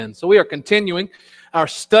And so we are continuing our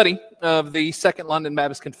study of the Second London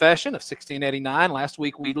Baptist Confession of 1689. Last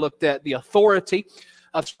week we looked at the authority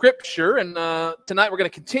of Scripture, and tonight we're going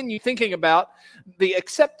to continue thinking about the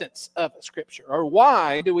acceptance of Scripture, or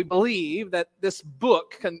why do we believe that this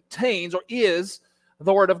book contains or is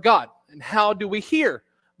the Word of God, and how do we hear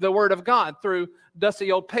the Word of God through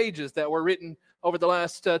dusty old pages that were written over the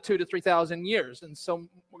last 2,000 to 3,000 years. And so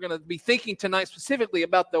we're going to be thinking tonight specifically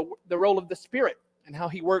about the role of the Spirit and how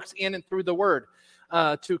He works in and through the Word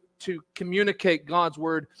to communicate God's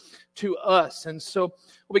Word to us. And so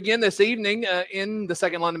we'll begin this evening in the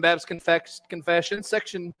Second London Baptist Confession,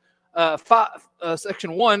 section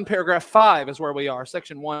 1, paragraph 5 is where we are.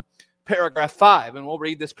 Section 1, paragraph 5. And we'll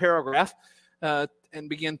read this paragraph and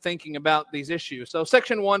begin thinking about these issues. So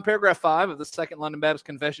section 1, paragraph 5 of the Second London Baptist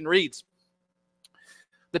Confession reads,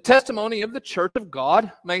 "The testimony of the Church of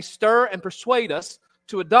God may stir and persuade us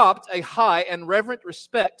to adopt a high and reverent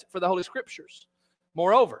respect for the Holy Scriptures.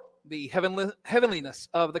 Moreover, the heavenliness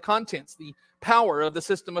of the contents, the power of the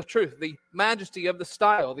system of truth, the majesty of the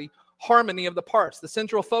style, the harmony of the parts, the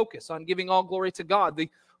central focus on giving all glory to God, the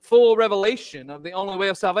full revelation of the only way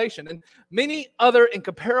of salvation, and many other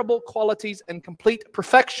incomparable qualities and complete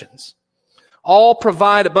perfections, all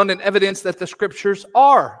provide abundant evidence that the Scriptures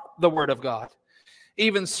are the Word of God.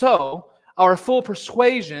 Even so, our full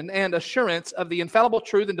persuasion and assurance of the infallible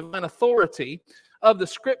truth and divine authority of the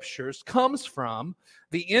Scriptures comes from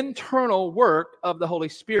the internal work of the Holy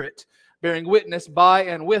Spirit, bearing witness by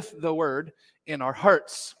and with the Word in our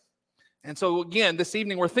hearts." And so again, this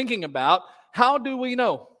evening we're thinking about, how do we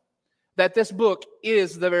know that this book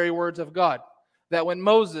is the very words of God? That when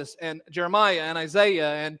Moses and Jeremiah and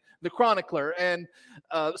Isaiah and the chronicler and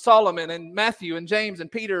Solomon and Matthew and James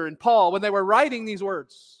and Peter and Paul, when they were writing these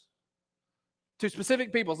words to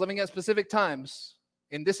specific peoples living at specific times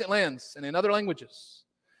in distant lands and in other languages,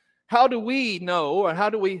 how do we know, or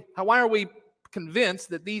why are we convinced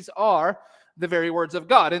that these are the very words of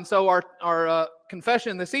God? And so our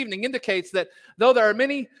confession this evening indicates that though there are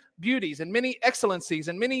many beauties and many excellencies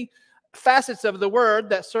and many facets of the Word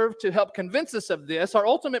that serve to help convince us of this, our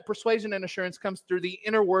ultimate persuasion and assurance comes through the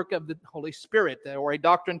inner work of the Holy Spirit, or a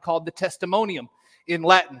doctrine called the Testimonium in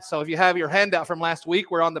Latin. So if you have your handout from last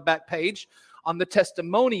week, we're on the back page on the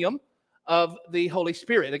Testimonium of the Holy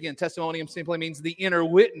Spirit. Again, Testimonium simply means the inner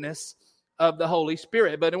witness of the Holy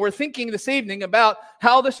Spirit. But we're thinking this evening about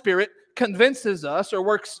how the Spirit convinces us, or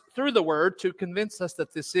works through the Word to convince us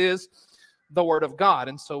that this is the Word of God.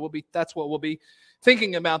 And so that's what we'll be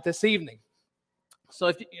thinking about this evening.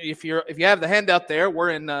 So if you have the handout there,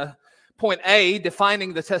 we're in point A,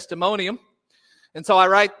 defining the testimonium. And so I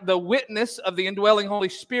write the witness of the indwelling Holy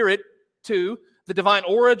Spirit to the divine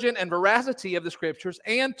origin and veracity of the Scriptures,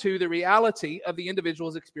 and to the reality of the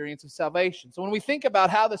individual's experience of salvation. So when we think about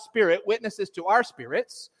how the Spirit witnesses to our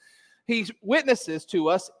spirits, He witnesses to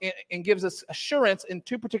us and gives us assurance in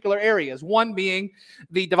two particular areas. One being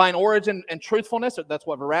the divine origin and truthfulness, or that's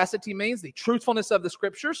what veracity means, the truthfulness of the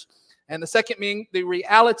Scriptures. And the second being the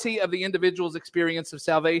reality of the individual's experience of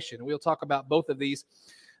salvation. We'll talk about both of these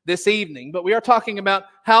this evening. But we are talking about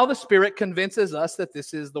how the Spirit convinces us that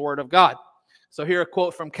this is the Word of God. So here a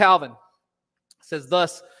quote from Calvin. It says,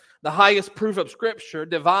 "Thus, the highest proof of Scripture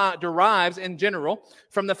derives in general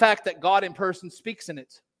from the fact that God in person speaks in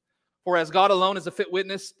it. For as God alone is a fit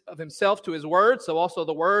witness of Himself to His Word, so also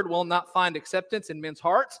the Word will not find acceptance in men's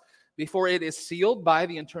hearts before it is sealed by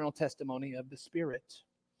the internal testimony of the Spirit."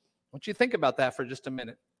 I want you to think about that for just a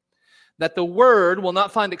minute. That the Word will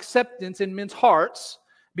not find acceptance in men's hearts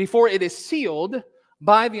before it is sealed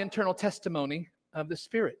by the internal testimony of the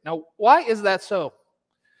Spirit. Now, why is that so?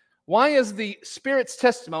 Why is the Spirit's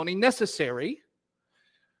testimony necessary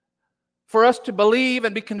for us to believe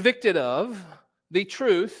and be convicted of the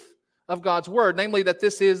truth of God's Word, namely that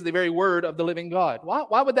this is the very Word of the living God?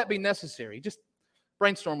 Why would that be necessary? Just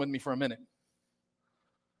brainstorm with me for a minute.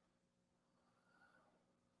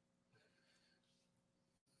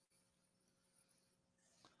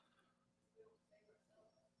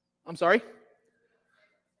 I'm sorry?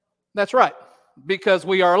 That's right, because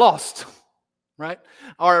we are lost, right?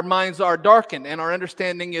 Our minds are darkened and our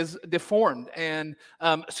understanding is deformed and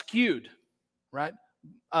skewed, right?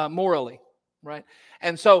 Morally. Right?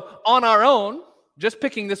 And so on our own, just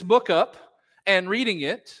picking this book up and reading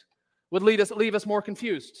it would leave us more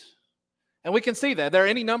confused. And we can see that. There are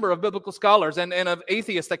any number of biblical scholars and of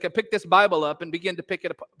atheists that can pick this Bible up and begin to pick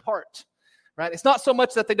it apart. Right? It's not so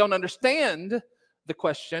much that they don't understand the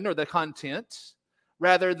question or the content.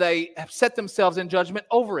 Rather, they have set themselves in judgment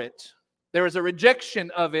over it. There is a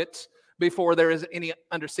rejection of it before there is any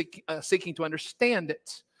seeking to understand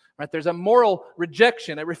it. Right? There's a moral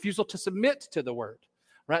rejection, a refusal to submit to the Word.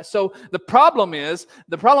 Right? So the problem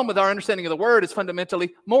with our understanding of the Word is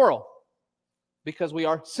fundamentally moral, because we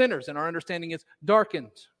are sinners and our understanding is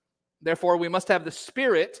darkened. Therefore, we must have the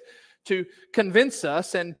Spirit to convince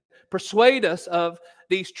us and persuade us of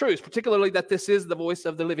these truths, particularly that this is the voice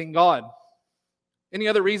of the living God. Any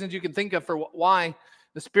other reasons you can think of for why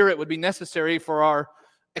the Spirit would be necessary for our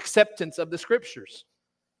acceptance of the Scriptures?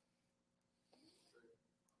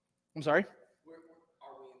 I'm sorry? If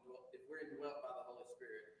we're indwelt by the Holy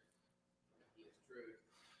Spirit, He is truth,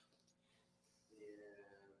 then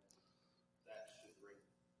that should ring.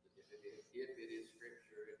 If it is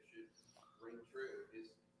Scripture, it should ring true.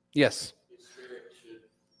 Yes. His Spirit should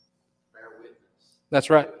bear witness. That's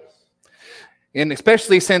right. And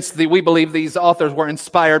especially since we believe these authors were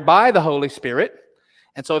inspired by the Holy Spirit.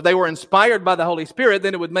 And so if they were inspired by the Holy Spirit,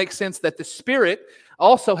 then it would make sense that the Spirit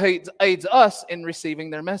also aids us in receiving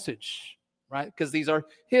their message, right? Because these are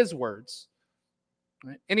His words.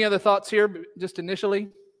 Right? Any other thoughts here, just initially?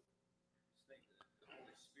 The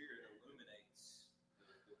Holy Spirit illuminates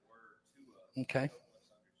the Word to us. Okay. To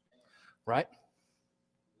help us understand Right.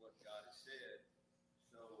 what God has said.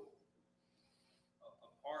 So,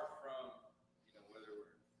 apart from, whatever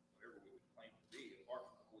we would claim to be, apart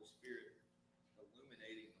from the Holy Spirit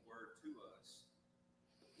illuminating the Word to us,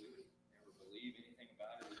 we would never believe anything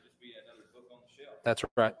about it. It would just be another book on the shelf. That's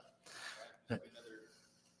right. Another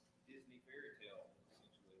Disney fairy tale,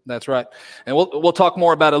 essentially. That's right. And we'll talk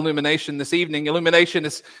more about illumination this evening. Illumination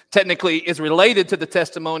is related to the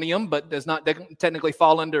Testimonium, but does not technically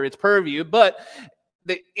fall under its purview. But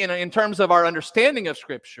in terms of our understanding of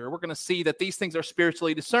Scripture, we're going to see that these things are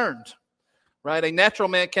spiritually discerned. Right? A natural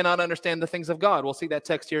man cannot understand the things of God. We'll see that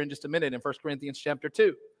text here in just a minute in 1 Corinthians chapter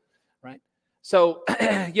 2. Right? So,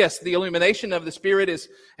 yes, the illumination of the Spirit is,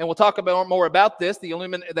 and we'll talk more about this,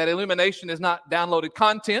 that illumination is not downloaded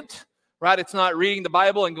content, right? It's not reading the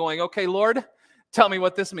Bible and going, okay, Lord, tell me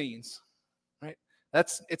what this means, right?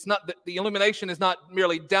 The illumination is not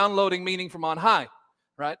merely downloading meaning from on high,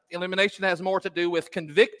 right? Illumination has more to do with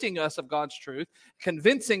convicting us of God's truth,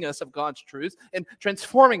 convincing us of God's truth, and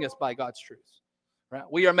transforming us by God's truth, right?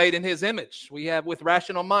 We are made in His image. We have, with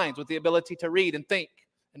rational minds, with the ability to read and think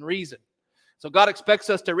and reason. So God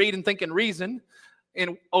expects us to read and think and reason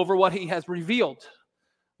over what He has revealed.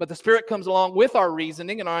 But the Spirit comes along with our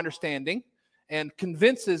reasoning and our understanding and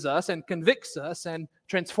convinces us and convicts us and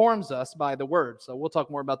transforms us by the Word. So we'll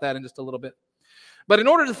talk more about that in just a little bit. But in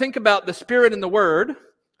order to think about the Spirit and the Word,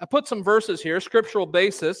 I put some verses here, scriptural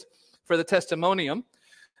basis for the Testimonium.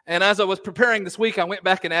 And as I was preparing this week, I went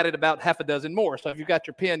back and added about half a dozen more. So if you've got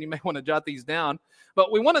your pen, you may want to jot these down.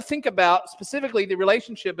 But we want to think about specifically the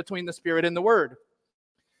relationship between the Spirit and the Word.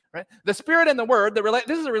 Right? The Spirit and the Word,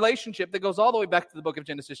 this is a relationship that goes all the way back to the book of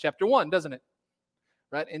Genesis chapter 1, doesn't it?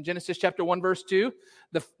 Right? In Genesis chapter 1, verse 2,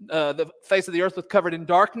 the face of the earth was covered in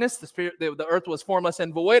darkness, the earth was formless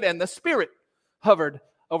and void, and the Spirit hovered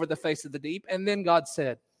over the face of the deep. And then God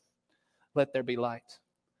said, let there be light.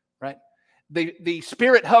 Right? The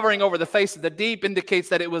Spirit hovering over the face of the deep indicates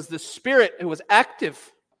that it was the Spirit who was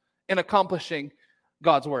active in accomplishing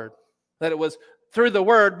God's Word. That it was through the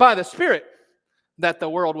Word, by the Spirit, that the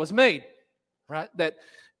world was made. Right?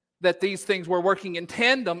 That these things were working in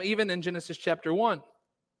tandem, even in Genesis chapter 1.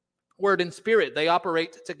 Word and Spirit, they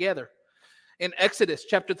operate together. In Exodus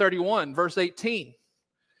chapter 31, verse 18,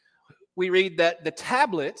 we read that the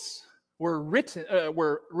tablets were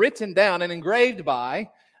written down and engraved by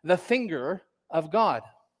the finger of God.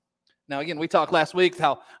 Now, again, we talked last week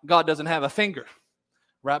how God doesn't have a finger,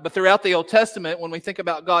 right? But throughout the Old Testament, when we think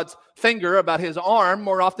about God's finger, about His arm,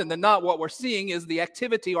 more often than not, what we're seeing is the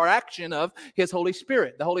activity or action of His Holy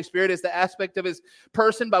Spirit. The Holy Spirit is the aspect of His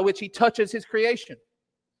person by which He touches His creation.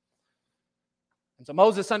 And so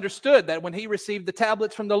Moses understood that when he received the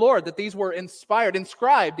tablets from the Lord, that these were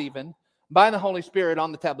inscribed even, by the Holy Spirit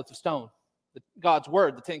on the tablets of stone. God's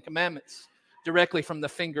Word, the Ten Commandments, directly from the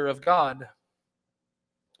finger of God.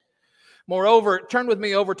 Moreover, turn with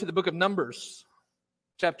me over to the book of Numbers,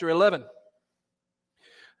 chapter 11.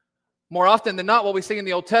 More often than not, what we see in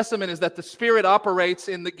the Old Testament is that the Spirit operates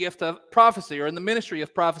in the gift of prophecy or in the ministry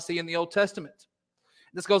of prophecy in the Old Testament.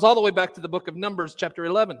 This goes all the way back to the book of Numbers, chapter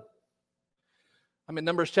 11. I'm in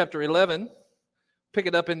Numbers chapter 11. Pick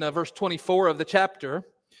it up in verse 24 of the chapter.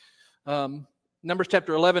 Numbers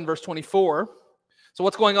chapter 11, verse 24. So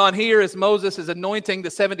what's going on here is Moses is anointing the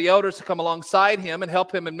 70 elders to come alongside him and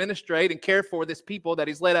help him administrate and care for this people that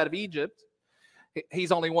he's led out of Egypt.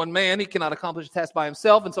 He's only one man. He cannot accomplish the task by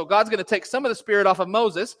himself. And so God's going to take some of the Spirit off of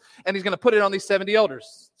Moses, and He's going to put it on these 70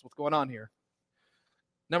 elders. That's what's going on here.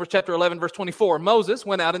 Numbers chapter 11, verse 24. Moses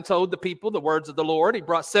went out and told the people the words of the Lord. He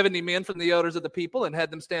brought 70 men from the elders of the people and had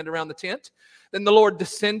them stand around the tent. Then the Lord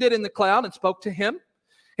descended in the cloud and spoke to him.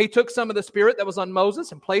 He took some of the spirit that was on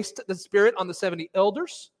Moses and placed the spirit on the 70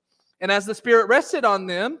 elders. And as the spirit rested on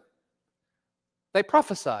them, they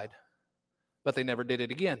prophesied, but they never did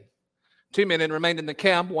it again. 2 men remained in the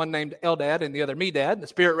camp, one named Eldad and the other Medad. The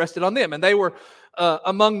spirit rested on them, and they were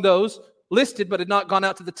among those listed but had not gone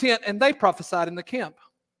out to the tent, and they prophesied in the camp.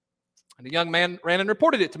 And a young man ran and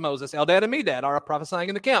reported it to Moses. Eldad and Medad are prophesying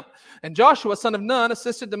in the camp. And Joshua, son of Nun,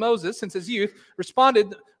 assisted to Moses since his youth,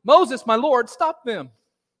 responded, Moses, my Lord, stop them.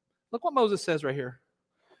 Look what Moses says right here.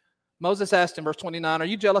 Moses asked him, verse 29, are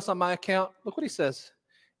you jealous on my account? Look what he says.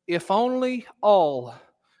 If only all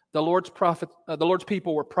the Lord's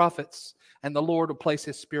people were prophets, and the Lord would place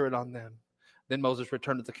his spirit on them. Then Moses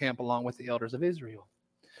returned to the camp along with the elders of Israel.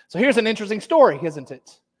 So here's an interesting story, isn't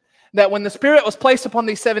it? That when the Spirit was placed upon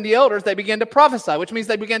these 70 elders, they began to prophesy, which means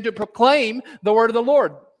they began to proclaim the word of the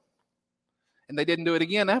Lord. And they didn't do it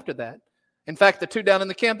again after that. In fact, the 2 down in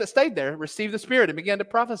the camp that stayed there received the Spirit and began to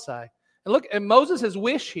prophesy. And look, and Moses'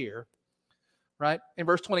 wish here, right, in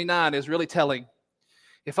verse 29 is really telling,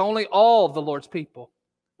 if only all of the Lord's people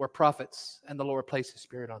were prophets and the Lord placed his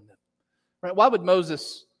Spirit on them. Right? Why would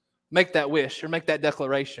Moses make that wish or make that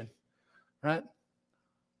declaration? Right?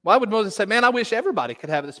 Why would Moses say, man, I wish everybody could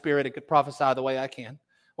have the Spirit and could prophesy the way I can,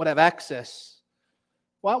 would have access?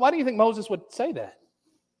 Why do you think Moses would say that?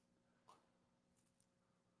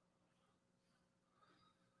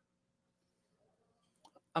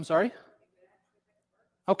 I'm sorry?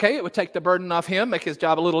 Okay, it would take the burden off him, make his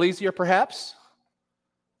job a little easier perhaps.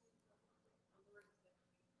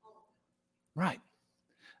 Right.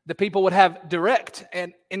 The people would have direct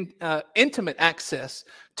and intimate access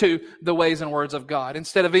to the ways and words of God.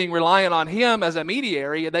 Instead of being reliant on him as a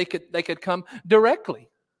mediator, they could come directly.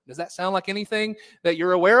 Does that sound like anything that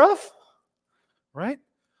you're aware of? Right?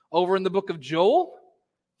 Over in the book of Joel,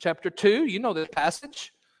 chapter 2, you know this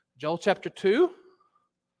passage. Joel chapter 2.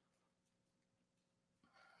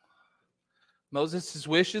 Moses'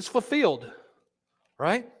 wish is fulfilled.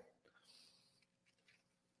 Right?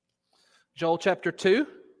 Joel chapter 2.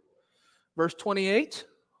 Verse 28,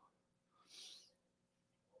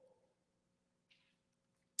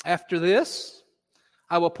 after this,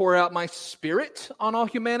 I will pour out my Spirit on all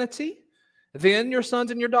humanity. Then your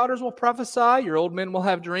sons and your daughters will prophesy, your old men will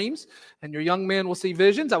have dreams, and your young men will see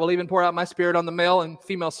visions. I will even pour out my Spirit on the male and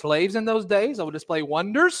female slaves in those days. I will display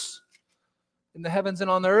wonders in the heavens and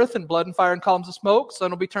on the earth, and blood and fire and columns of smoke.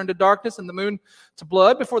 Sun will be turned to darkness and the moon to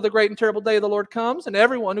blood before the great and terrible day of the Lord comes, and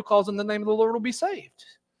everyone who calls on the name of the Lord will be saved.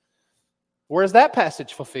 Where is that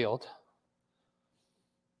passage fulfilled?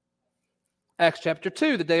 Acts chapter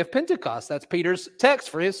 2, the day of Pentecost. That's Peter's text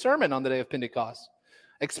for his sermon on the day of Pentecost,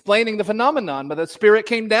 explaining the phenomenon. But the Spirit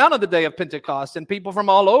came down on the day of Pentecost, and people from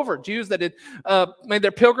all over, Jews that had made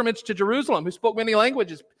their pilgrimage to Jerusalem, who spoke many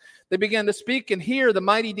languages, they began to speak and hear the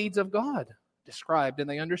mighty deeds of God described, and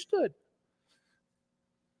they understood.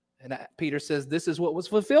 And Peter says this is what was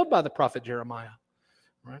fulfilled by the prophet Jeremiah,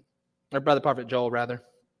 right? Or by the prophet Joel, rather.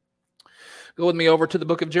 Go with me over to the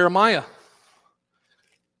book of Jeremiah.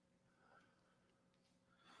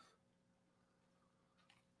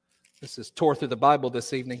 This is tore through the Bible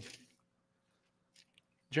this evening.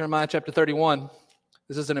 Jeremiah chapter 31.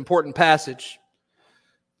 This is an important passage.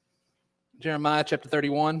 Jeremiah chapter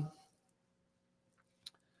 31.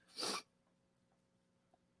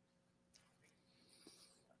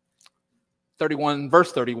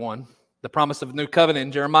 Verse 31. The promise of a new covenant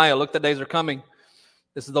in Jeremiah. Look, the days are coming.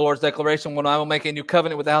 This is the Lord's declaration. When I will make a new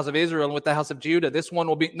covenant with the house of Israel and with the house of Judah, this one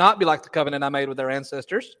will not be like the covenant I made with their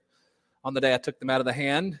ancestors on the day I took them out of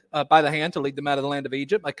by the hand to lead them out of the land of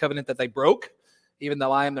Egypt, my covenant that they broke, even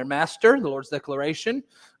though I am their master, the Lord's declaration.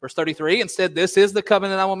 Verse 33, instead, this is the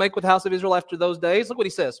covenant I will make with the house of Israel after those days. Look what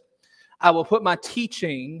he says. I will put my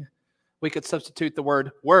teaching, we could substitute the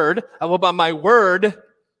word, I will put my word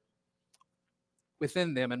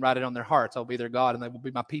within them and write it on their hearts. I will be their God and they will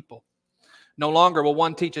be my people. No longer will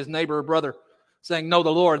one teach his neighbor or brother, saying, know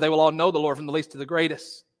the Lord. They will all know the Lord from the least to the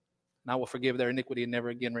greatest. And I will forgive their iniquity and never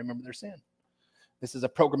again remember their sin. This is a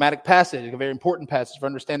programmatic passage, a very important passage for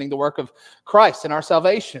understanding the work of Christ and our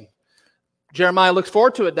salvation. Jeremiah looks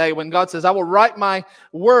forward to a day when God says, I will write my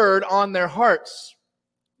word on their hearts.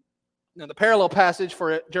 Now, the parallel passage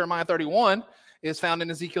for Jeremiah 31 is found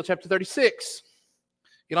in Ezekiel chapter 36.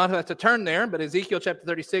 You don't have to turn there, but Ezekiel chapter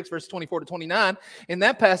 36, verses 24 to 29, in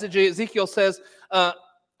that passage, Ezekiel says,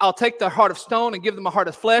 I'll take the heart of stone and give them a heart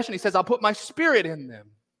of flesh, and he says, I'll put my Spirit in them.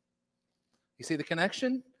 You see the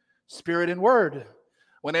connection? Spirit and word.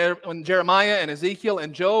 When Jeremiah and Ezekiel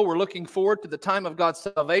and Joel were looking forward to the time of God's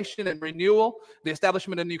salvation and renewal, the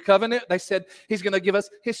establishment of a new covenant, they said He's going to give us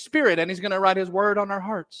His Spirit and He's going to write His Word on our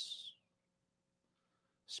hearts.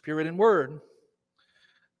 Spirit and Word,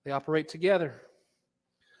 they operate together.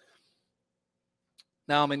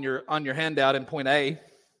 Now I'm on your handout in point A,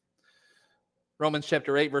 Romans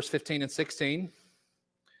chapter 8, verse 15 and 16.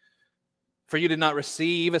 For you did not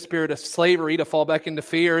receive a spirit of slavery to fall back into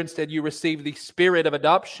fear. Instead, you received the Spirit of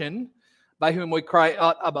adoption, by whom we cry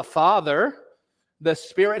out, Abba, Father. The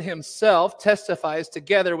Spirit Himself testifies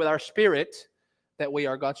together with our spirit that we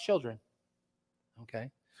are God's children.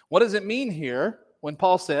 Okay. What does it mean here when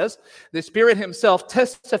Paul says, the Spirit Himself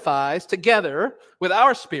testifies together with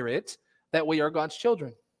our spirit that we are God's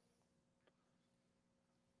children?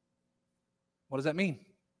 What does that mean?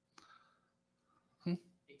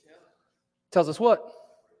 Tells us what?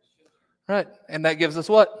 Right. And that gives us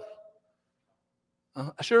what?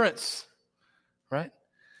 Assurance. Right?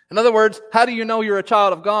 In other words, how do you know you're a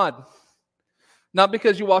child of God? Not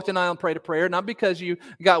because you walked an aisle and prayed a prayer, not because you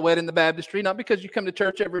got wet in the baptistry, not because you come to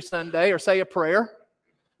church every Sunday or say a prayer,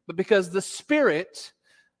 but because the Spirit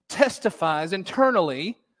testifies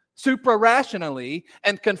internally, supra-rationally,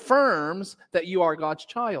 and confirms that you are God's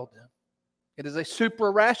child. It is a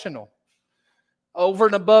supra-rational. Over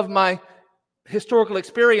and above my historical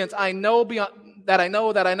experience, I know that I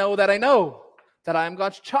am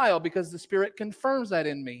God's child because the Spirit confirms that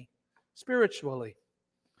in me spiritually.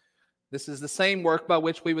 This is the same work by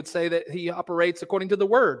which we would say that He operates according to the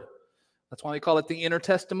Word. That's why we call it the inner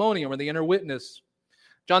testimonium or the inner witness.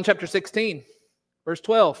 John chapter 16, verse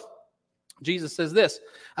 12. Jesus says this,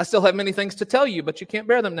 I still have many things to tell you, but you can't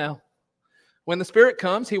bear them now. When the Spirit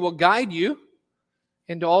comes, He will guide you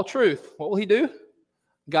into all truth. What will He do?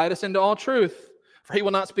 Guide us into all truth. For He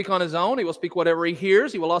will not speak on His own. He will speak whatever He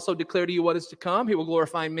hears. He will also declare to you what is to come. He will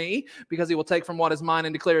glorify me because He will take from what is mine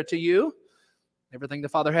and declare it to you. Everything the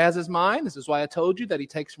Father has is mine. This is why I told you that He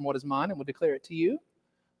takes from what is mine and will declare it to you.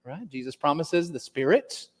 Right? Jesus promises the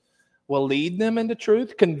Spirit will lead them into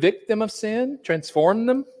truth, convict them of sin, transform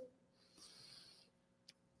them.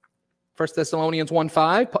 1 Thessalonians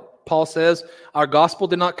 1:5, Paul says, our gospel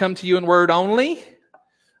did not come to you in word only,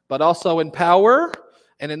 but also in power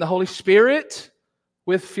and in the Holy Spirit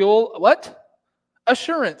with full, what?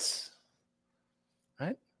 Assurance.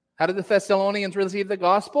 Right? How did the Thessalonians receive the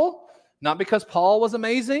gospel? Not because Paul was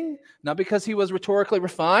amazing, not because he was rhetorically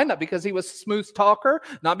refined, not because he was a smooth talker,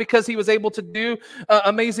 not because he was able to do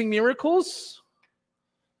amazing miracles,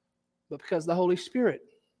 but because the Holy Spirit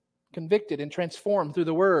convicted and transformed through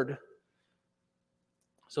the Word.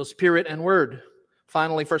 So Spirit and Word.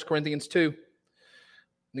 Finally, 1 Corinthians 2.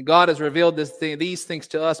 God has revealed these things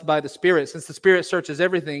to us by the Spirit, since the Spirit searches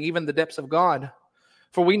everything, even the depths of God.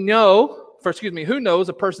 For who knows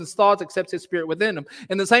a person's thoughts except his spirit within him?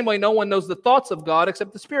 In the same way, no one knows the thoughts of God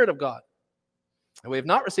except the Spirit of God. And we have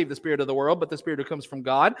not received the Spirit of the world, but the Spirit who comes from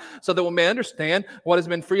God, so that we may understand what has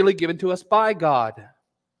been freely given to us by God.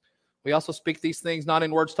 We also speak these things not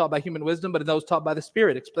in words taught by human wisdom, but in those taught by the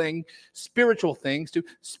Spirit, explaining spiritual things to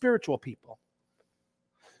spiritual people.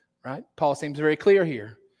 Right? Paul seems very clear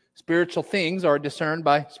here. Spiritual things are discerned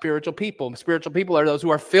by spiritual people. Spiritual people are those who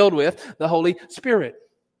are filled with the Holy Spirit.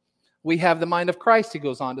 We have the mind of Christ, he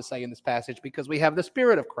goes on to say in this passage, because we have the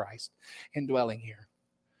Spirit of Christ indwelling here.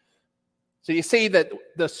 So you see that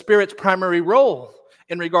the Spirit's primary role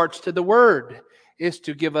in regards to the Word is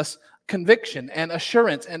to give us conviction and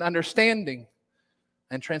assurance and understanding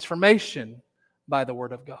and transformation by the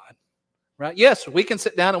Word of God. Right? Yes, we can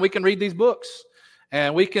sit down and we can read these books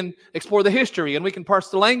and we can explore the history and we can parse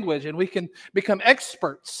the language and we can become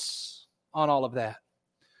experts on all of that.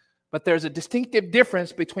 But there's a distinctive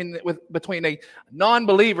difference between a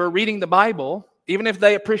non-believer reading the Bible, even if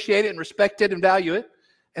they appreciate it and respect it and value it,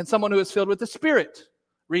 and someone who is filled with the Spirit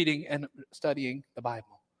reading and studying the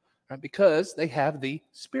Bible. Right? Because they have the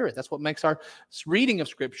Spirit. That's what makes our reading of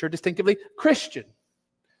Scripture distinctively Christian.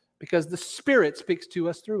 Because the Spirit speaks to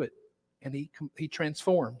us through it, and He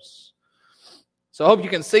transforms. So I hope you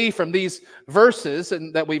can see from these verses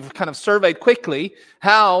and that we've kind of surveyed quickly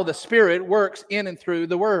how the Spirit works in and through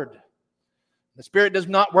the Word. The Spirit does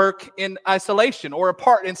not work in isolation or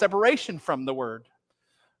apart in separation from the Word.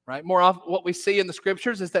 Right? More often what we see in the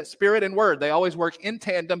Scriptures is that Spirit and Word, they always work in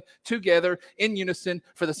tandem, together, in unison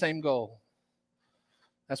for the same goal.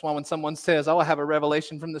 That's why when someone says, I have a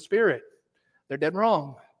revelation from the Spirit, they're dead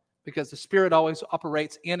wrong. Because the Spirit always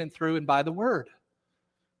operates in and through and by the Word.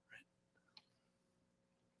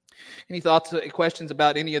 Any thoughts or questions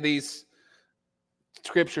about any of these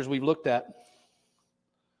scriptures we've looked at?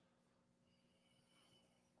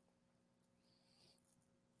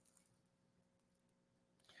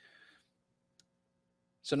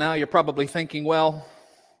 So now you're probably thinking, well,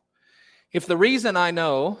 if the reason I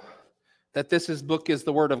know that book is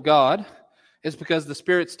the Word of God is because the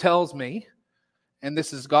Spirit tells me, and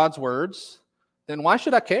this is God's words, then why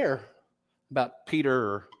should I care about Peter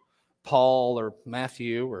or Paul or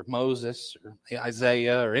Matthew or Moses or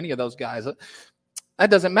Isaiah or any of those guys? That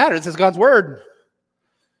doesn't matter. This is God's Word.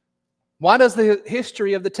 Why does the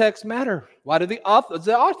history of the text matter? Why does the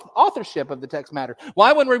authorship of the text matter?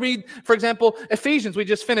 Why, when we read, for example, Ephesians, we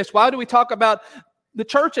just finished, why do we talk about the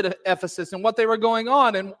church at Ephesus and what they were going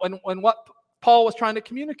on and what Paul was trying to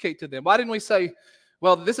communicate to them? Why didn't we say,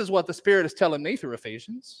 well, this is what the Spirit is telling me through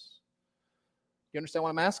Ephesians? You understand what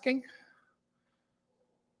I'm asking?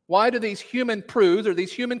 Why do these human truths or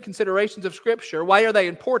these human considerations of Scripture, why are they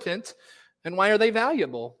important and why are they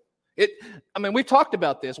valuable? We've talked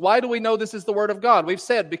about this. Why do we know this is the Word of God? We've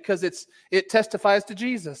said because it testifies to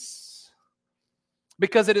Jesus.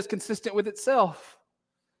 Because it is consistent with itself.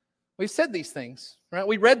 We've said these things, right?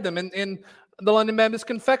 We read them in the London Baptist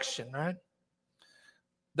Confession, right?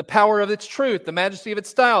 The power of its truth, the majesty of its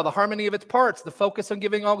style, the harmony of its parts, the focus on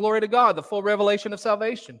giving all glory to God, the full revelation of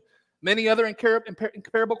salvation, many other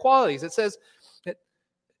incomparable qualities. It says it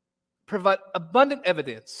provide abundant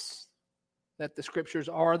evidence that the Scriptures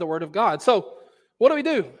are the Word of God. So, what do we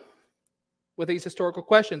do with these historical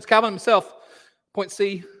questions? Calvin himself, point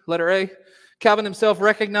C, letter A, Calvin himself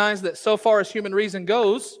recognized that so far as human reason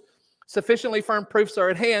goes, sufficiently firm proofs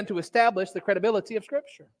are at hand to establish the credibility of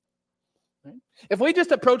Scripture. Right? If we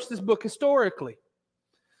just approach this book historically,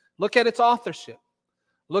 look at its authorship,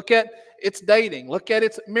 look at its dating, look at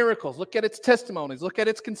its miracles, look at its testimonies, look at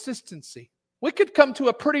its consistency, we could come to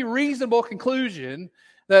a pretty reasonable conclusion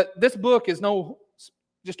that this book is no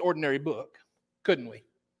just ordinary book, couldn't we?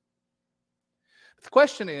 But the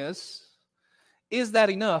question is that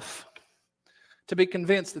enough to be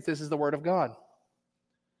convinced that this is the Word of God?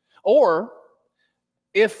 Or,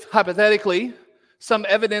 if hypothetically some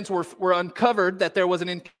evidence were uncovered that there was an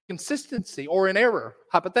inconsistency or an error,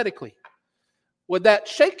 hypothetically, would that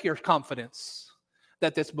shake your confidence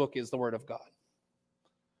that this book is the Word of God?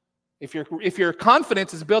 If your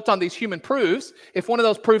confidence is built on these human proofs, if one of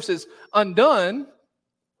those proofs is undone,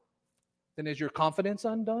 then is your confidence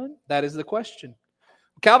undone? That is the question.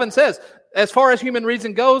 Calvin says, as far as human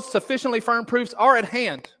reason goes, sufficiently firm proofs are at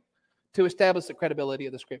hand to establish the credibility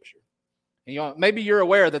of the Scripture. And maybe you're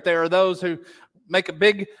aware that there are those who make a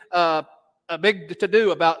big to-do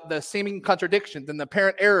about the seeming contradictions and the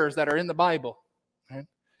apparent errors that are in the Bible. Right?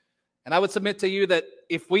 And I would submit to you that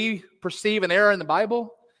if we perceive an error in the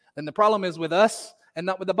Bible, then the problem is with us and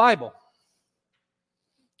not with the Bible.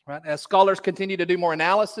 Right? As scholars continue to do more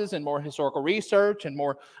analysis and more historical research and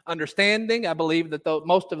more understanding, I believe that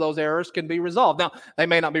most of those errors can be resolved. Now, they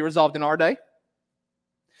may not be resolved in our day.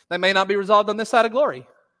 They may not be resolved on this side of glory.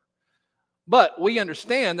 But we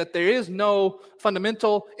understand that there is no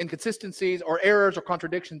fundamental inconsistencies or errors or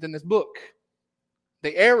contradictions in this book.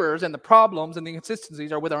 The errors and the problems and the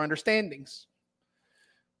inconsistencies are with our understandings.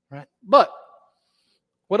 Right? But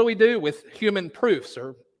what do we do with human proofs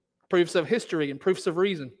or proofs of history and proofs of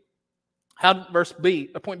reason?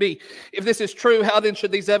 Point B, if this is true, how then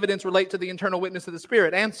should these evidence relate to the internal witness of the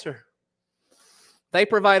Spirit? Answer, they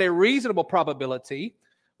provide a reasonable probability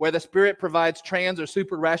where the Spirit provides trans or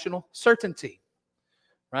super-rational certainty.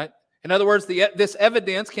 Right? In other words, this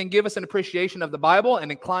evidence can give us an appreciation of the Bible and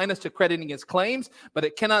incline us to crediting its claims, but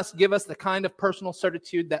it cannot give us the kind of personal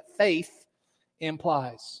certitude that faith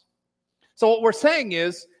implies. So what we're saying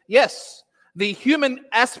is, yes, the human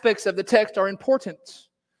aspects of the text are important.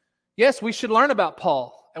 Yes, we should learn about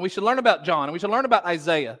Paul, and we should learn about John, and we should learn about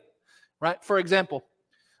Isaiah. Right? For example,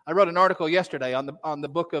 I wrote an article yesterday on the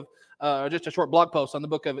book of, just a short blog post on the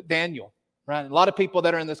book of Daniel. Right? A lot of people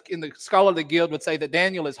that are in the scholarly guild would say that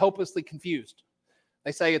Daniel is hopelessly confused.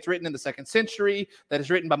 They say it's written in the 2nd century, that it's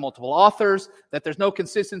written by multiple authors, that there's no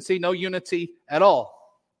consistency, no unity at all.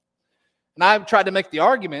 And I've tried to make the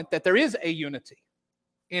argument that there is a unity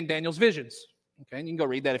in Daniel's visions. Okay, and you can go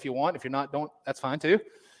read that if you want. If you're not, don't. That's fine too.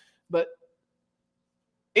 But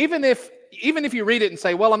even if you read it and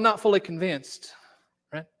say, well, I'm not fully convinced,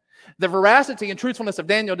 right? The veracity and truthfulness of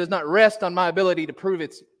Daniel does not rest on my ability to prove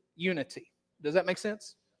its unity. Does that make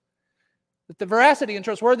sense? That the veracity and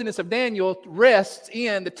trustworthiness of Daniel rests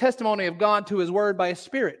in the testimony of God to His Word by His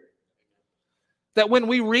Spirit. That when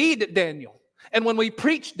we read Daniel and when we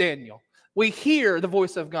preach Daniel, we hear the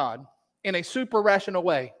voice of God in a super rational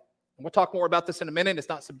way. And we'll talk more about this in a minute. It's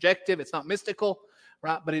not subjective, it's not mystical,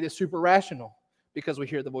 right? But it is super rational because we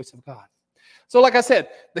hear the voice of God. So like I said,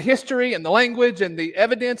 the history and the language and the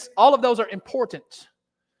evidence, all of those are important.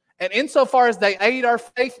 And insofar as they aid our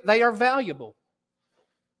faith, they are valuable.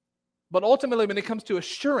 But ultimately, when it comes to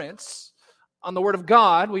assurance on the Word of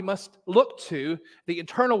God, we must look to the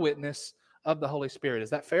eternal witness of the Holy Spirit. Is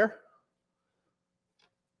that fair?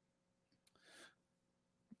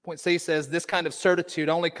 Point C says, this kind of certitude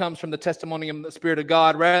only comes from the testimonium of the Spirit of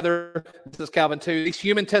God. Rather, this is Calvin 2, these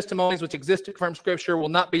human testimonies which exist to confirm Scripture will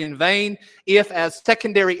not be in vain if, as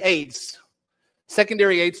secondary aids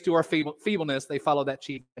to our feebleness, they follow that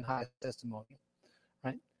chief and highest testimony.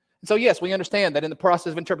 Right? And so, yes, we understand that in the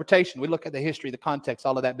process of interpretation, we look at the history, the context,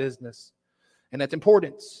 all of that business. And that's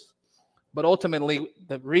important. But ultimately,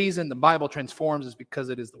 the reason the Bible transforms is because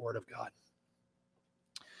it is the Word of God.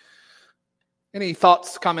 Any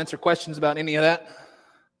thoughts, comments, or questions about any of that?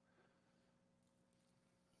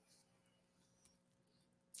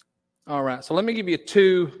 All right, so let me give you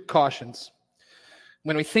 2 cautions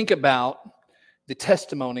when we think about the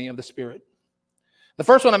testimony of the Spirit. The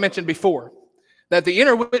first one I mentioned before, that the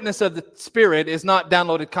inner witness of the Spirit is not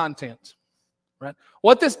downloaded content. Right?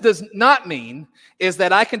 What this does not mean is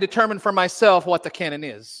that I can determine for myself what the canon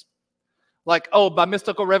is. Like, oh, by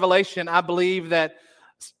mystical revelation, I believe that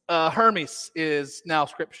Hermes is now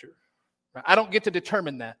Scripture. Right? I don't get to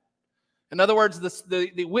determine that. In other words,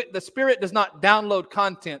 the Spirit does not download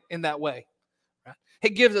content in that way. Right?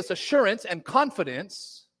 It gives us assurance and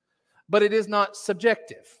confidence, but it is not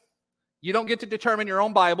subjective. You don't get to determine your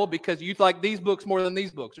own Bible because you like these books more than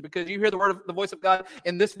these books, or because you hear the voice of God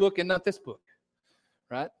in this book and not this book.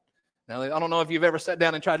 Right? Now, I don't know if you've ever sat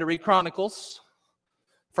down and tried to read Chronicles.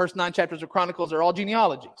 First 9 chapters of Chronicles are all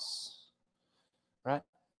genealogies. Right?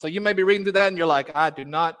 So you may be reading through that and you're like, I do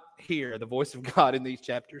not hear the voice of God in these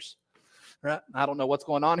chapters. Right? I don't know what's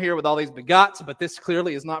going on here with all these begots, but this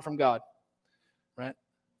clearly is not from God. Right?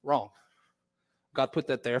 Wrong. God put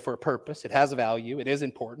that there for a purpose. It has a value. It is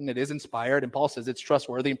important. It is inspired. And Paul says it's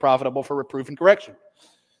trustworthy and profitable for reproof and correction.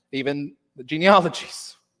 Even the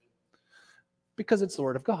genealogies. Because it's the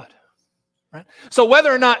Word of God. Right? So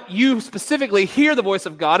whether or not you specifically hear the voice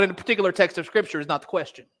of God in a particular text of Scripture is not the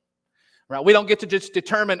question. Right? We don't get to just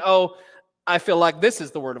determine, oh, I feel like this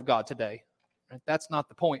is the Word of God today. Right? That's not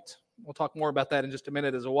the point. We'll talk more about that in just a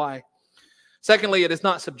minute as a why. Secondly, it is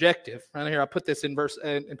not subjective. Right here, I put this in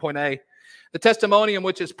point A. The testimonium,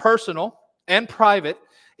 which is personal and private,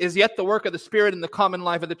 is yet the work of the Spirit in the common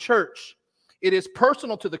life of the church. It is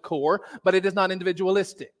personal to the core, but it is not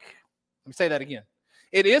individualistic. Let me say that again.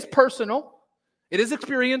 It is personal, it is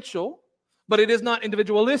experiential, but it is not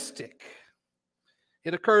individualistic.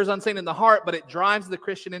 It occurs unseen in the heart, but it drives the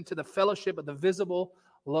Christian into the fellowship of the visible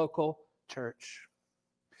local church.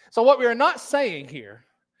 So what we are not saying here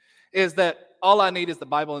is that all I need is the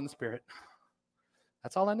Bible and the Spirit.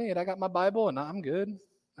 That's all I need. I got my Bible and I'm good.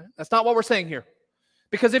 That's not what we're saying here.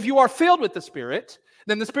 Because if you are filled with the Spirit,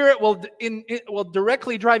 then the Spirit will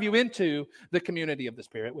directly drive you into the community of the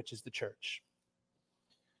Spirit, which is the church.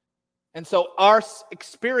 And so our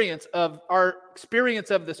experience of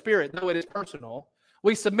the Spirit, though it is personal,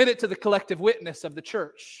 we submit it to the collective witness of the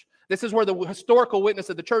church. This is where the historical witness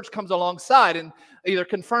of the church comes alongside and either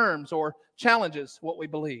confirms or challenges what we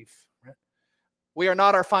believe. Right? We are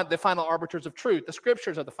not the final arbiters of truth. The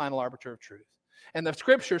Scriptures are the final arbiter of truth. And the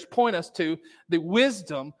Scriptures point us to the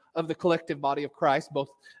wisdom of the collective body of Christ, both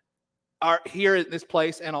here in this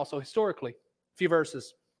place and also historically. A few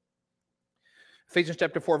verses. Ephesians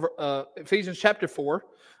chapter 4,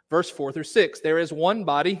 verse 4 through 6. There is one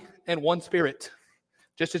body and one Spirit,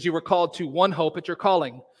 just as you were called to one hope at your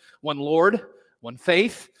calling. One Lord, one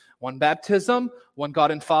faith, one baptism, one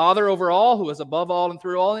God and Father over all, who is above all and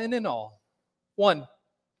through all and in all. One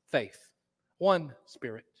faith, one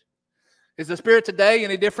Spirit. Is the Spirit today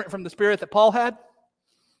any different from the Spirit that Paul had?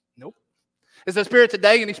 Nope. Is the Spirit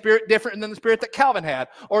today any Spirit different than the Spirit that Calvin had,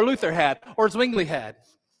 or Luther had, or Zwingli had?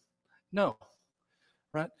 No.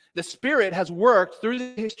 Right? The Spirit has worked through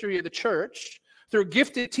the history of the church, through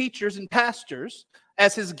gifted teachers and pastors,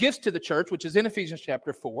 as his gifts to the church, which is in Ephesians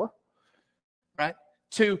chapter 4, right?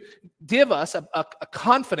 To give us a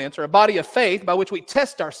confidence or a body of faith by which we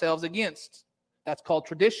test ourselves against. That's called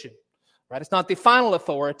tradition, right? It's not the final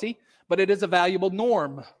authority, but it is a valuable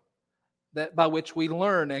norm that by which we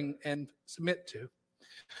learn and submit to.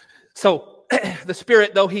 So the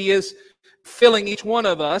Spirit, though he is filling each one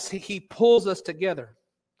of us, he pulls us together.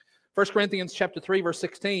 1 Corinthians chapter 3, verse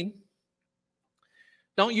 16.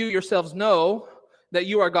 Don't you yourselves know that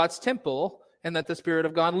you are God's temple and that the Spirit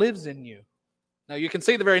of God lives in you? Now you can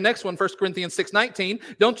see the very next one, 1 Corinthians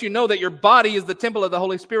 6:19. Don't you know that your body is the temple of the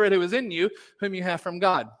Holy Spirit who is in you, whom you have from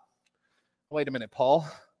God? Wait a minute, Paul.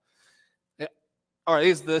 All right,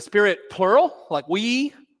 is the Spirit plural? Like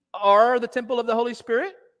we are the temple of the Holy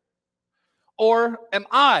Spirit? Or am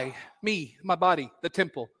I, me, my body, the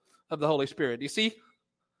temple of the Holy Spirit. Do you see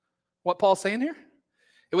what Paul's saying here?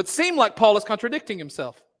 It would seem like Paul is contradicting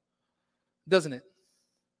himself, doesn't it?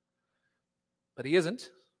 But he isn't.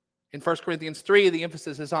 In 1 Corinthians 3, the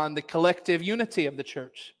emphasis is on the collective unity of the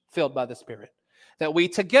church filled by the Spirit, that we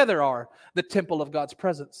together are the temple of God's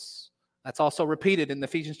presence. That's also repeated in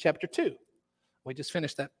Ephesians chapter 2. We just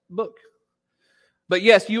finished that book. But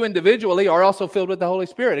yes, you individually are also filled with the Holy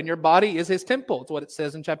Spirit, and your body is His temple. It's what it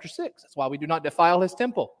says in chapter 6. That's why we do not defile His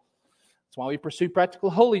temple. That's why we pursue practical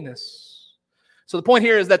holiness. So the point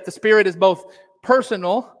here is that the Spirit is both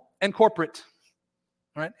personal and corporate.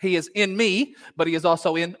 Right? He is in me, but He is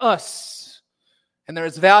also in us. And there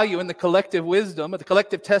is value in the collective wisdom, or the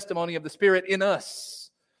collective testimony of the Spirit in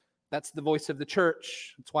us. That's the voice of the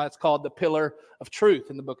church. That's why it's called the pillar of truth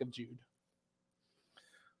in the book of Jude.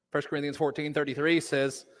 1 Corinthians 14:33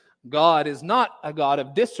 says, God is not a God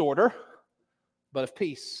of disorder, but of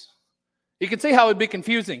peace. You can see how it would be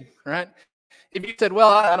confusing, right? If you said, well,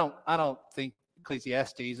 I don't think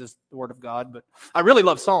Ecclesiastes is the word of God, but I really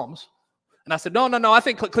love Psalms. And I said, no, I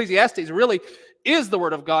think Ecclesiastes really is the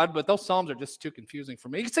word of God, but those Psalms are just too confusing for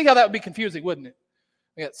me. You can see how that would be confusing, wouldn't it?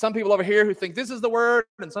 We got some people over here who think this is the word,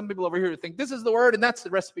 and some people over here who think this is the word, and that's the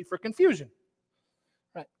recipe for confusion.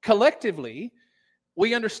 Right? Collectively,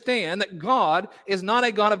 we understand that God is not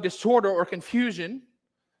a God of disorder or confusion,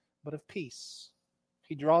 but of peace.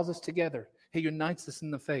 He draws us together. He unites us in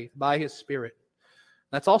the faith by His Spirit.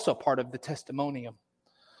 That's also part of the Testimonium.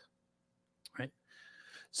 Right?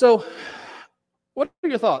 So, what are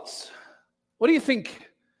your thoughts? What do you think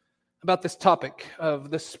about this topic of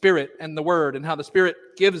the Spirit and the Word, and how the Spirit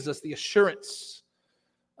gives us the assurance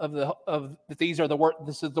of that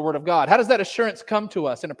this is the Word of God? How does that assurance come to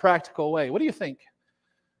us in a practical way? What do you think?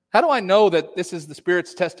 How do I know that this is the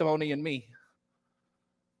Spirit's testimony in me?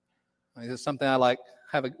 Is it something I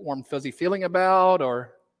have a warm, fuzzy feeling about,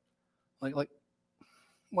 or like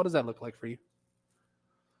what does that look like for you?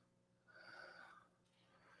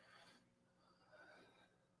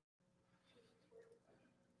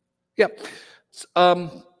 Yeah.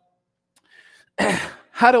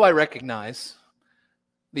 How do I recognize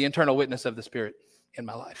the internal witness of the Spirit in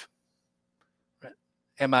my life? Right?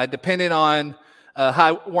 Am I dependent on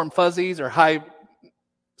high warm fuzzies or high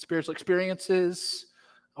spiritual experiences?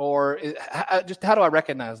 Or just how do I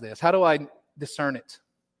recognize this? How do I discern it?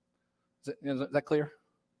 Is that clear?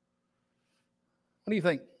 What do you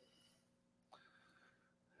think?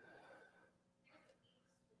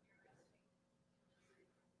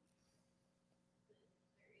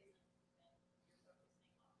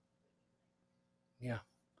 Yeah.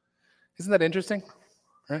 Isn't that interesting?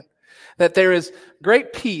 Right? That there is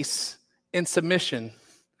great peace in submission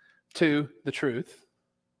to the truth,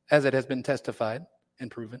 as it has been testified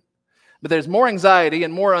and proven. But there's more anxiety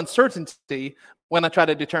and more uncertainty when I try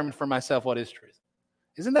to determine for myself what is truth.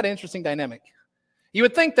 Isn't that an interesting dynamic? You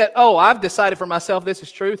would think that, I've decided for myself this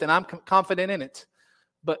is truth and I'm confident in it.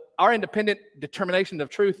 But our independent determination of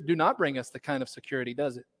truth do not bring us the kind of security,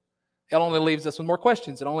 does it? It only leaves us with more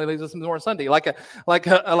questions. It only leaves us with more uncertainty. Like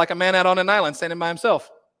a man out on an island standing by himself,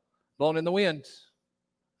 blown in the wind.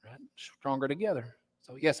 Right? Stronger together.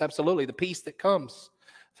 So yes, absolutely. The peace that comes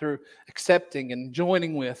through accepting and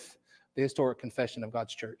joining with the historic confession of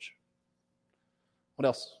God's church. What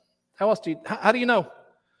else? How do you know?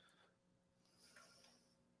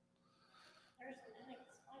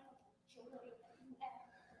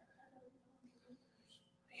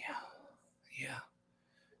 Yeah.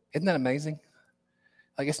 Isn't that amazing?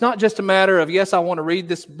 It's not just a matter of, yes, I want to read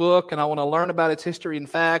this book and I want to learn about its history and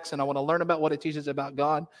facts and I want to learn about what it teaches about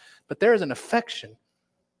God, but there is an affection.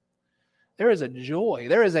 There is a joy.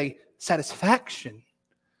 There is a satisfaction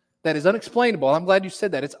that is unexplainable. I'm glad you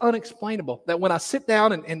said that. It's unexplainable. That when I sit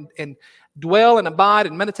down and dwell and abide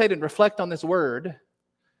and meditate and reflect on this word,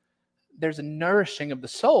 there's a nourishing of the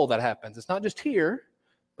soul that happens. It's not just here,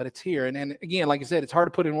 but it's here. And again, like I said, it's hard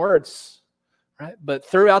to put in words. Right? But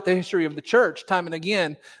throughout the history of the church, time and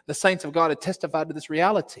again, the saints of God have testified to this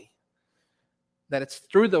reality. That it's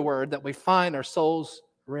through the word that we find our souls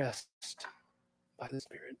rest by the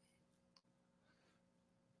Spirit.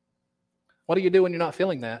 What do you do when you're not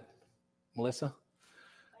feeling that, Melissa?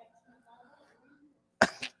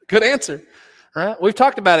 Good answer. Right? We've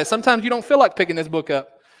talked about it. Sometimes you don't feel like picking this book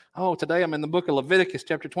up. Oh, today I'm in the book of Leviticus,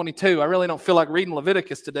 chapter 22. I really don't feel like reading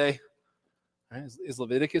Leviticus today. Right? Is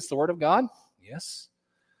Leviticus the Word of God? Yes.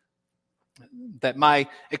 That my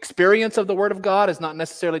experience of the Word of God is not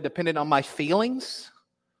necessarily dependent on my feelings.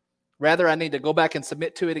 Rather, I need to go back and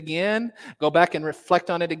submit to it again, go back and reflect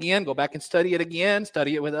on it again, go back and study it again,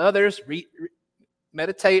 study it with others,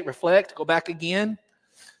 meditate, reflect, go back again.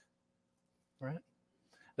 Right?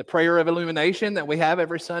 the prayer of illumination that we have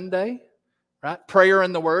every Sunday, right? Prayer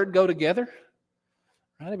and the Word go together.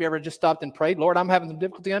 Right? Have you ever just stopped and prayed, Lord, I'm having some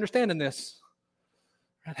difficulty understanding this.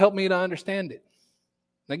 Right? Help me to understand it.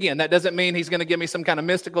 Again, that doesn't mean he's going to give me some kind of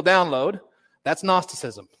mystical download. That's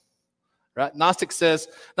Gnosticism. Right?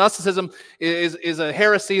 Gnosticism is a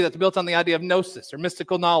heresy that's built on the idea of gnosis or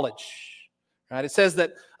mystical knowledge. Right? It says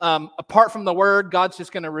that apart from the Word, God's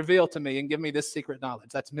just going to reveal to me and give me this secret knowledge.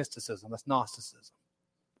 That's mysticism. That's Gnosticism.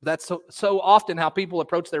 That's so often how people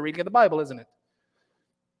approach their reading of the Bible, isn't it?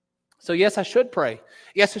 So yes, I should pray.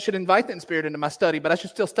 Yes, I should invite the Spirit into my study, but I should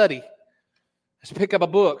still study. I should pick up a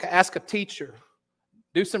book, ask a teacher,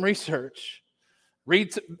 do some research,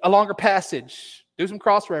 read a longer passage, do some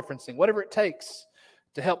cross-referencing, whatever it takes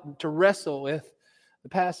to help to wrestle with the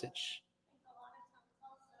passage.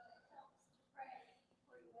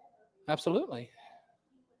 Absolutely.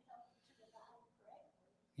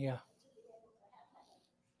 Yeah.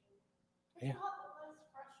 Yeah.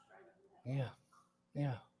 Yeah.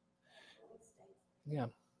 Yeah. Yeah.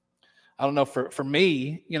 I don't know, for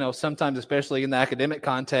me, sometimes, especially in the academic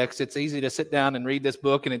context, it's easy to sit down and read this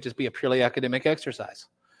book and it just be a purely academic exercise,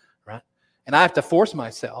 right? And I have to force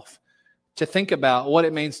myself to think about what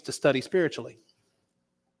it means to study spiritually,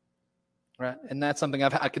 right? And that's something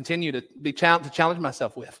I continue to challenge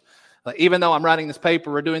myself with. Like, even though I'm writing this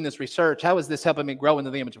paper or doing this research, how is this helping me grow into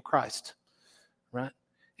the image of Christ, right?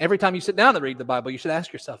 Every time you sit down to read the Bible, you should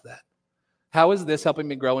ask yourself that. How is this helping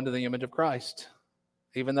me grow into the image of Christ?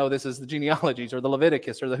 Even though this is the genealogies or the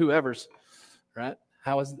Leviticus or the whoever's, right?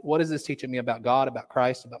 What is this teaching me about God, about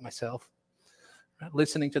Christ, about myself? Right?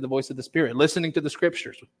 Listening to the voice of the Spirit, listening to the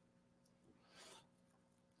Scriptures.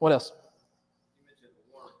 What else? You mentioned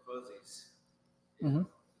the warm fuzzies. Mm-hmm. Warm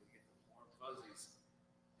fuzzies.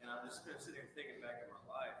 And I'm just sitting here thinking back in my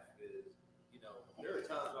life is, there are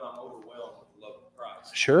times when I'm overwhelmed with the love of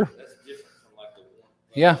Christ. Sure. That's different from like the warm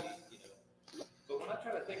fuzzy, Yeah. But when I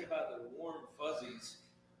try to think about the warm fuzzies,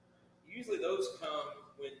 usually those come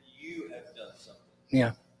when you have done something.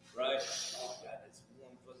 Yeah. Right? Oh, God, it's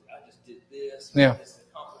warm fuzzy. I just did this. Yeah. I just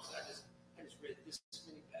accomplished. I just read this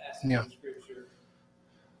many passages of Scripture.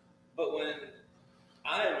 But when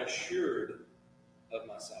I am assured of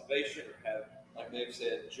my salvation or have, like they've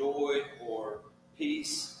said, joy or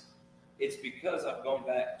peace, it's because I've gone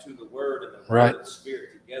back to the Word and the Word and the Spirit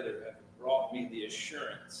together have brought me the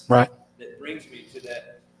assurance that brings me to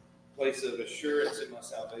that place of assurance in my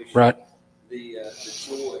salvation. Right. The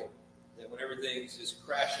joy that when everything's just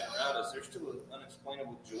crashing around us, there's still an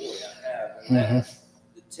unexplainable joy I have. And that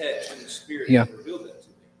the text and the Spirit has revealed that to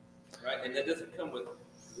me. Right? And that doesn't come with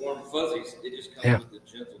warm fuzzies. It just comes with the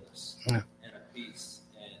gentleness and a peace.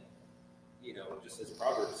 And, just as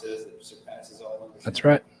Proverbs says, that surpasses all understanding. That's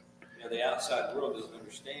right. The outside world doesn't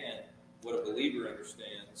understand what a believer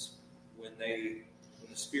understands when the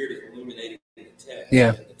Spirit is illuminating the text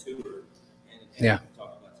and the tour. And we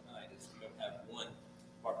talk about tonight is you don't have one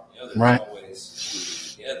part from the other. Right. It's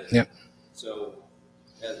always together. Yep. So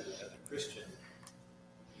as a Christian,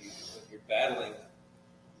 when you're battling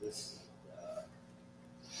this,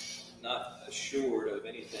 not assured of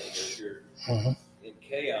anything, if you're in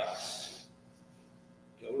chaos,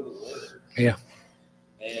 go to the Word. Yeah.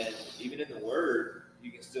 And even in the Word,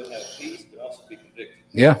 you can still have peace, but also be convicted.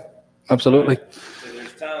 Yeah, absolutely. So there's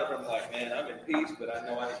times where I'm like, man, I'm in peace, but I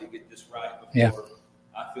know I need to get this right before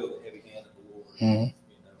I feel the heavy hand of the Lord. Mm-hmm.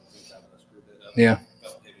 Sometimes I screwed that up. Yeah. I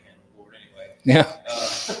felt the heavy hand of the Lord anyway. Yeah.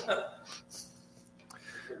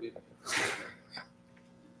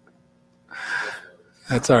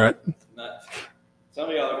 That's all right. Some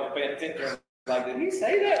of y'all aren't paying attention. Like, did he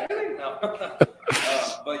say that? Really? No.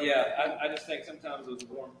 But yeah, I just think sometimes those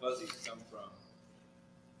warm fuzzies come from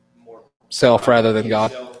more self rather than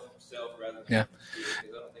God. Self rather than God.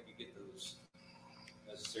 Because I don't think you get those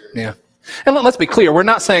necessarily. Yeah. And let's be clear, we're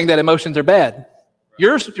not saying that emotions are bad. Right.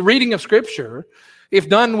 Your reading of Scripture, if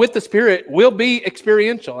done with the Spirit, will be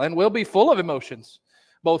experiential and will be full of emotions.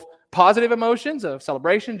 Both positive emotions of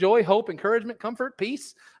celebration, joy, hope, encouragement, comfort,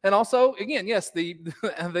 peace, and also, again, yes, the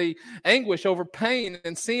anguish over pain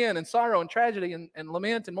and sin and sorrow and tragedy and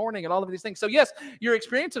lament and mourning and all of these things. So yes, your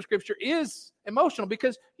experience of Scripture is emotional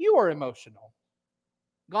because you are emotional.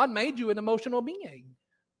 God made you an emotional being,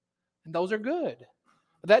 and those are good.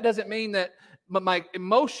 But that doesn't mean that my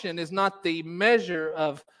emotion is not the measure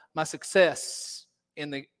of my success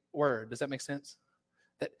in the Word. Does that make sense?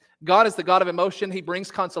 That God is the God of emotion. He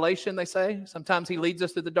brings consolation, they say. Sometimes He leads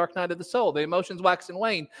us through the dark night of the soul. The emotions wax and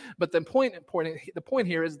wane. But the point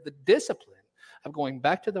here is the discipline of going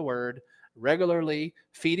back to the Word, regularly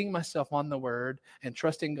feeding myself on the Word, and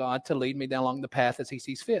trusting God to lead me down along the path as He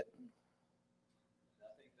sees fit.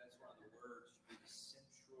 I think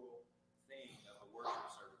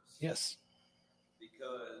Yes.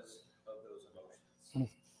 because of those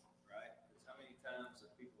emotions. Right? Because how many times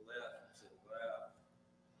have people left and said, well,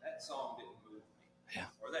 that song didn't move me.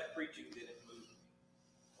 Yeah. Or that preaching didn't move me.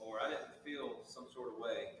 Or I didn't feel some sort of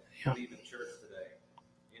way leaving church today.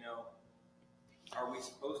 You know, are we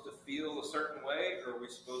supposed to feel a certain way, or are we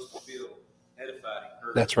supposed to feel edified and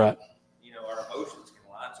encouraged? That's right. You know, our emotions can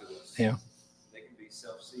lie to us. Yeah. They can be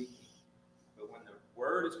self-seeking. But when the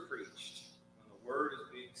word is preached, when the word is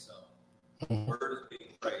being sung, the word is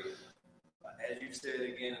being prayed, as you said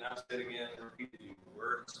again, and I've said again, and repeated you, the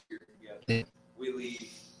word and spirit together, we leave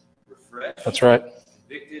refreshed. That's right.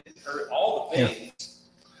 Convicted, hurt, all the things,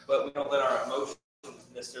 but we don't let our emotions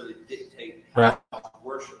necessarily dictate Right. how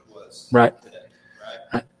worship was today.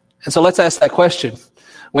 Right. And so let's ask that question.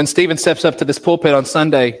 When Stephen steps up to this pulpit on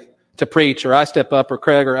Sunday to preach, or I step up, or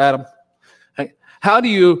Craig or Adam, how do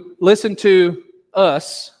you listen to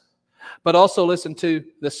us, but also listen to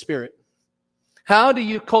the Spirit? How do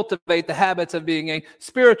you cultivate the habits of being a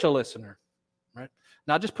spiritual listener? Right?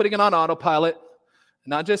 Not just putting it on autopilot,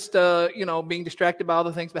 not just being distracted by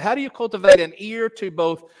other things, but how do you cultivate an ear to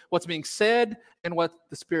both what's being said and what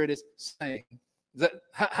the Spirit is saying?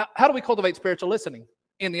 How do we cultivate spiritual listening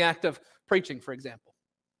in the act of preaching, for example?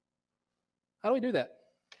 How do we do that?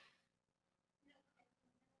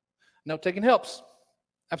 Note-taking helps.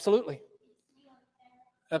 Absolutely.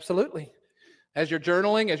 Absolutely. As you're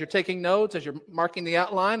journaling, as you're taking notes, as you're marking the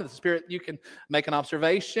outline of the Spirit, you can make an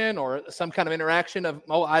observation or some kind of interaction of,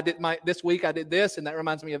 this week I did this, and that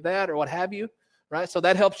reminds me of that, or what have you, right? So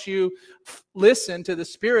that helps you listen to the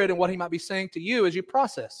Spirit and what He might be saying to you as you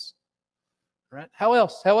process, right? How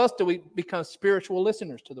else? How else do we become spiritual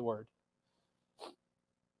listeners to the Word?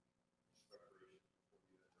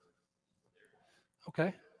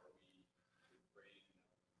 Okay.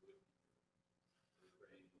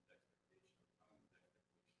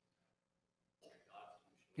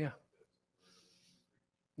 Yeah.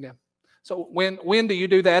 Yeah. So when do you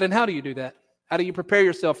do that, and how do you do that? How do you prepare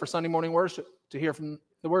yourself for Sunday morning worship to hear from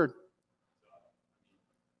the Word?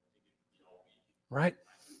 Right.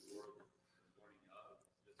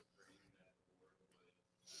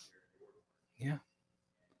 Yeah.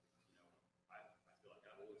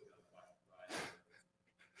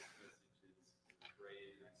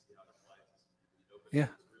 Yeah.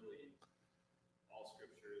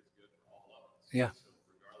 Yeah.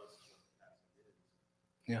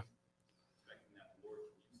 Yeah.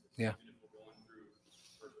 Yeah.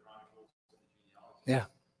 Yeah.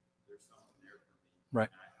 Right.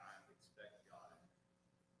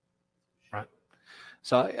 Right.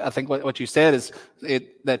 So I think what you said is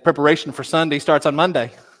that preparation for Sunday starts on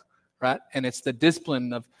Monday, right? And it's the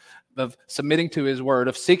discipline of submitting to His Word,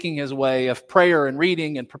 of seeking His way, of prayer and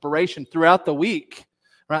reading and preparation throughout the week,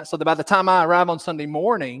 right? So that by the time I arrive on Sunday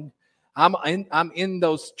morning, I'm in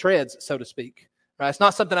those treads, so to speak, right? It's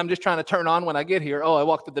not something I'm just trying to turn on when I get here. Oh, I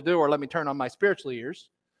walk through the door, let me turn on my spiritual ears,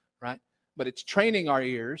 right? But it's training our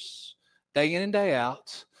ears day in and day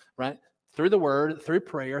out, right? Through the Word, through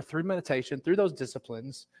prayer, through meditation, through those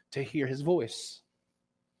disciplines to hear His voice.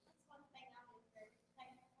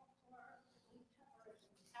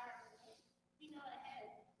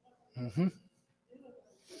 Mm-hmm.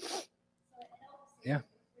 Yeah.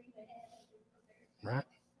 Right.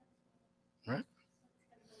 Right.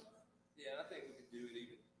 Yeah, I think we could do it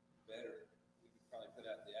even better. We could probably put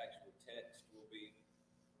out the actual text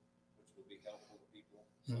which will be helpful to people.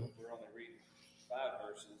 So if we're only reading 5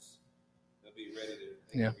 verses, they'll be ready to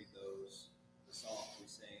read those. The songs we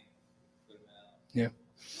sing, put them out. Yeah.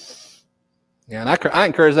 Yeah, and I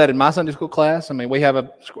encourage that in my Sunday school class. I mean, we have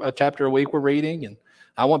a chapter a week we're reading, and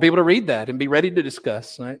I want people to read that and be ready to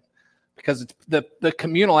discuss, right? Because it's the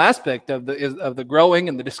communal aspect of the growing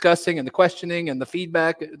and the discussing and the questioning and the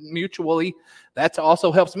feedback mutually. That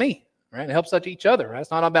also helps me, right? It helps each other. Right?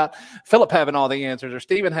 It's not about Phillip having all the answers or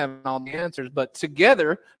Stephen having all the answers, but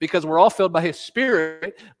together, because we're all filled by His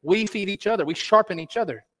Spirit, we feed each other. We sharpen each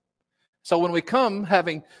other. So when we come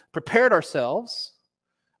having prepared ourselves,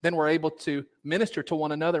 then we're able to minister to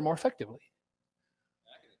one another more effectively.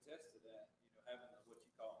 I can attest to that. Having what you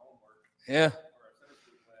call homework. Yeah. Or a Sunday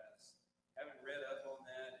school class, having read up on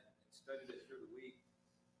that and studied it through the week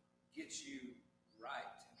gets you right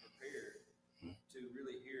and prepared to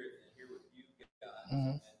really hear it and hear what you got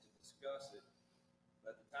and to discuss it.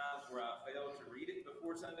 But the times where I failed to read it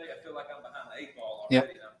before Sunday, I feel like I'm behind the 8 ball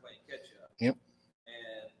already and I'm playing catch up. Yep.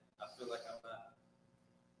 And I feel like I'm not,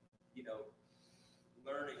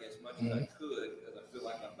 learning as much as I could because I feel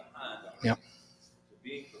like I'm behind already. Yep. So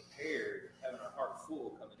being prepared, having our heart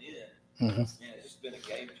full coming in, man, it's just been a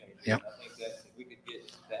game changer. Yep. And I think that if we could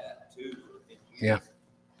get that too. Yeah.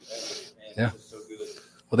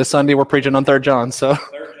 Well, this Sunday we're preaching on 3 John, so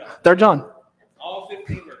 3 John. All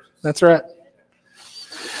 15 verses. That's right.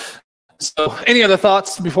 So, any other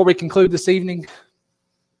thoughts before we conclude this evening?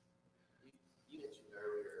 You mentioned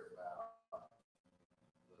earlier about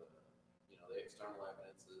the external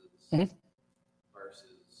evidences Mhm.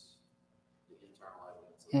 versus the internal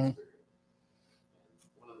evidence of Mhm. the Spirit.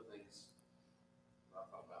 And one of the things I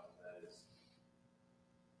thought about with that is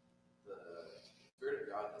the Spirit of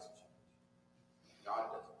God doesn't change. God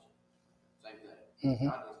doesn't change. Same thing.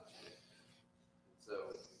 Mhm. God doesn't change.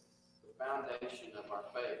 So the foundation of our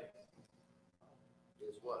faith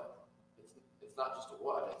is what? It's not just a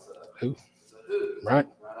what, it's a Who? It's a who. Right.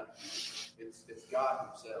 It's God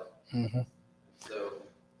Himself. Mhm. So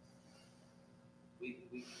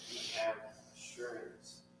we have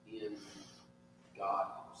assurance in God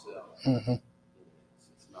Himself. Mhm.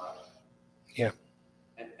 It's not. Yeah.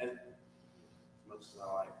 And as much as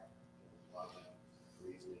I like logic,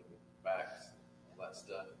 reasoning, facts, all that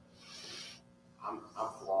stuff, I'm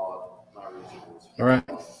flawed. My reasoning is flawed. Right.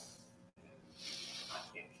 And I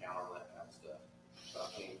can't count on that kind of stuff. But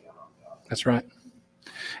I can count on God. That's right.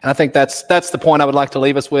 And I think that's the point I would like to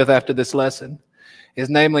leave us with after this lesson, is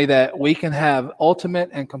namely that we can have ultimate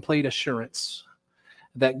and complete assurance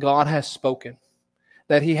that God has spoken,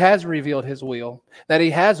 that He has revealed His will, that He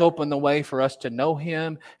has opened the way for us to know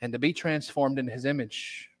Him and to be transformed in His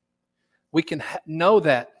image. We can know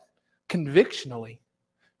that convictionally.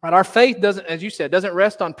 Right? Our faith doesn't, as you said, doesn't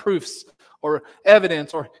rest on proofs or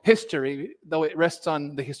evidence or history, though it rests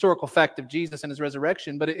on the historical fact of Jesus and His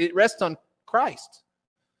resurrection, but it rests on Christ.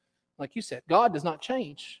 Like you said, God does not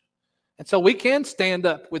change. And so we can stand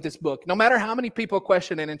up with this book, no matter how many people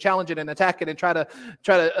question it and challenge it and attack it and try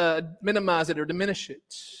to minimize it or diminish it.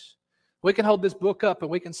 We can hold this book up and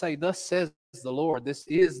we can say, "Thus says the Lord." This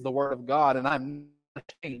is the word of God, and I'm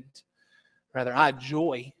not ashamed. Rather, I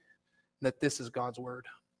joy that this is God's word,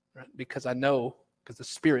 right? Because I know, because the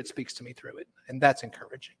Spirit speaks to me through it, and that's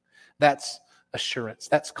encouraging. That's assurance.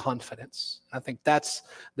 That's confidence. I think that's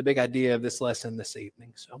the big idea of this lesson this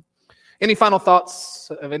evening. So, any final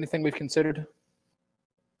thoughts of anything we've considered?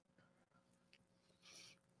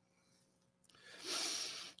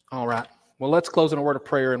 All right. Well, let's close in a word of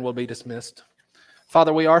prayer and we'll be dismissed.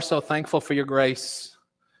 Father, we are so thankful for your grace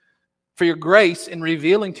in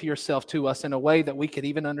revealing to yourself to us in a way that we could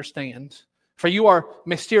even understand. For you are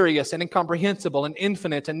mysterious and incomprehensible and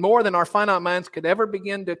infinite and more than our finite minds could ever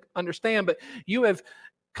begin to understand, but you have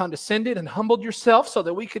condescended and humbled yourself so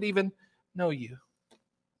that we could even know you.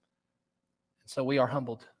 So we are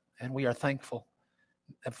humbled and we are thankful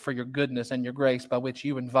for your goodness and your grace by which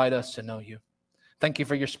you invite us to know you. Thank you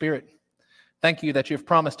for your Spirit. Thank you that you've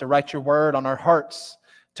promised to write your word on our hearts,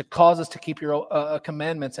 to cause us to keep your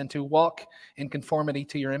commandments and to walk in conformity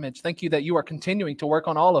to your image. Thank you that you are continuing to work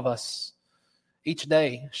on all of us each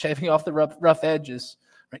day, shaving off the rough edges,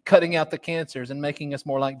 right, cutting out the cancers and making us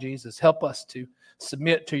more like Jesus. Help us to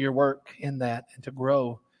submit to your work in that and to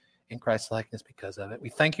grow in Christ's likeness because of it. We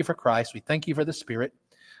thank you for Christ. We thank you for the Spirit.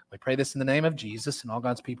 We pray this in the name of Jesus, and all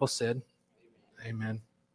God's people said, amen.